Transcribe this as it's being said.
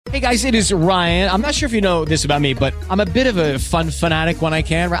Hey guys, it is Ryan. I'm not sure if you know this about me, but I'm a bit of a fun fanatic when I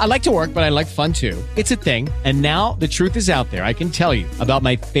can. I like to work, but I like fun too. It's a thing. And now the truth is out there. I can tell you about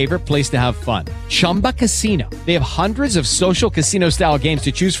my favorite place to have fun. Chumba Casino. They have hundreds of social casino style games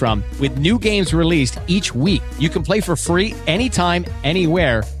to choose from with new games released each week. You can play for free anytime,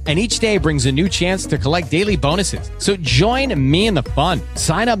 anywhere. And each day brings a new chance to collect daily bonuses. So join me in the fun.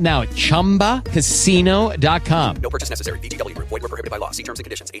 Sign up now at ChumbaCasino.com. No purchase necessary. VGW. Void were prohibited by law. See terms and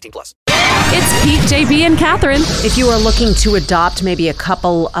conditions. 18+. It's Pete, JB, and Catherine. If you are looking to adopt maybe a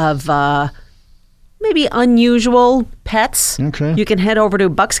couple of maybe unusual pets, you can head over to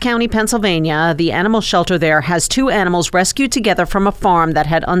Bucks County, Pennsylvania. The animal shelter there has 2 animals rescued together from a farm that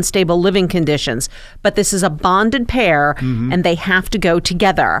had unstable living conditions. But this is a bonded pair, and they have to go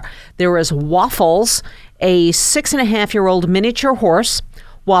together. There is Waffles, a 6.5-year-old miniature horse.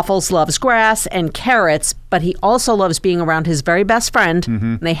 Waffles loves grass and carrots, but he also loves being around his very best friend.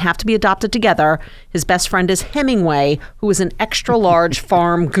 And they have to be adopted together. His best friend is Hemingway, who is an extra-large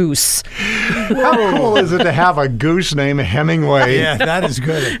farm goose. How cool is it to have a goose named Hemingway? Yeah, that is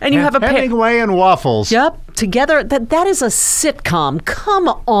good. And you have a Hemingway and Waffles. Yep, together. That is a sitcom. Come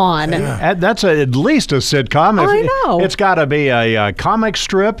on. Yeah. That's at least a sitcom. I know. It's got to be a comic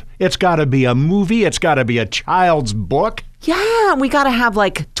strip. It's got to be a movie. It's got to be a child's book. Yeah, we got to have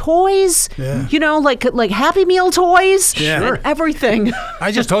like toys, you know, like Happy Meal toys and everything.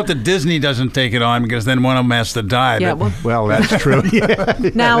 I just hope that Disney doesn't take it on because then one of them has to die. Yeah, well, that's true.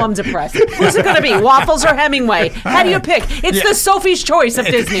 Now I'm depressed. Who's it going to be, Waffles or Hemingway? How do you pick? It's the Sophie's Choice of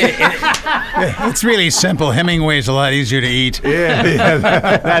Disney. It's really simple. Hemingway's a lot easier to eat. Yeah,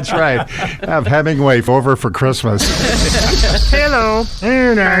 that's right. Have Hemingway over for Christmas. Hello.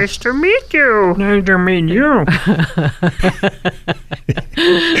 Hey, nice to meet you. Nice to meet you.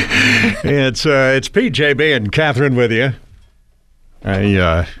 It's Pete, JB, and Catherine with you.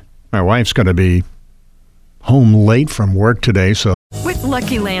 My wife's going to be home late from work today, so. With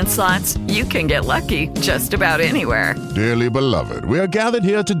Lucky Land Slots, you can get lucky just about anywhere. Dearly beloved, we are gathered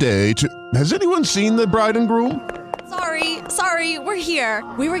here today to. Has anyone seen the bride and groom? Sorry, we're here.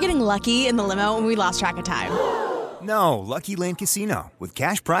 We were getting lucky in the limo and we lost track of time. No, Lucky Land Casino, with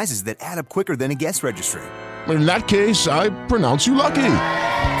cash prizes that add up quicker than a guest registry. In that case, I pronounce you lucky.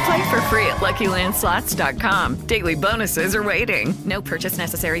 Play for free at LuckyLandSlots.com. Daily bonuses are waiting. No purchase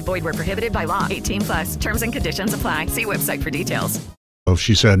necessary. Void where prohibited by law. 18+. Terms and conditions apply. See website for details.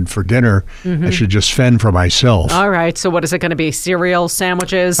 She said for dinner, I should just fend for myself. All right, so what is it going to be? Cereal,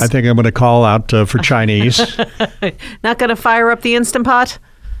 sandwiches? I think I'm going to call out for Chinese. Not going to fire up the Instant Pot?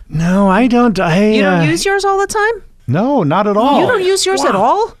 No, I don't. You don't use yours all the time? No, not at all. You don't use yours at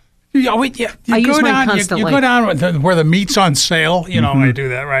all? You I use go mine down. constantly. You go down where the meat's on sale. You know, I do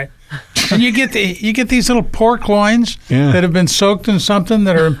that, right? And you get these little pork loins that have been soaked in something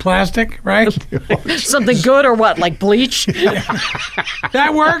that are in plastic, right? Something good or what, like bleach?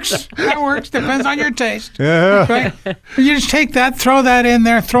 That works. Depends on your taste. Yeah. Right? You just take that, throw that in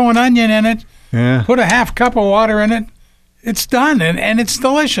there, throw an onion in it, put a half cup of water in it. It's done, and it's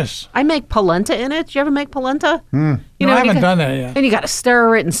delicious. I make polenta in it. Do you ever make polenta? I haven't done that yet. And you got to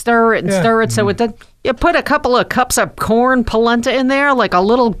stir it and stir it and stir it so it does. You put a couple of cups of corn polenta in there, like a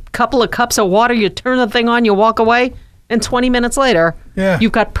little couple of cups of water. You turn the thing on, you walk away, and 20 minutes later,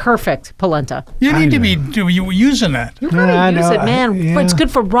 you've got perfect polenta. You need to be using that. You gotta use it, man. It's good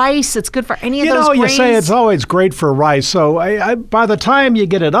for rice. It's good for any of those grains. You say it's always great for rice. So I by the time you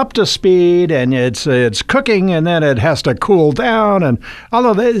get it up to speed and it's cooking and then it has to cool down, and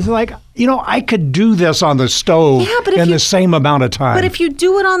although it's like, I could do this on the stove in the same amount of time. But if you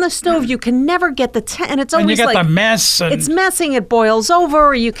do it on the stove, you can never get the and it's always you get the mess. It's messing. It boils over.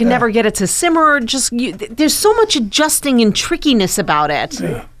 Or you can never get it to simmer. There's so much adjusting and trickiness about it.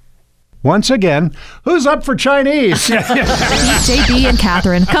 Yeah. Once again, who's up for Chinese? JB and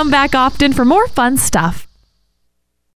Catherine come back often for more fun stuff.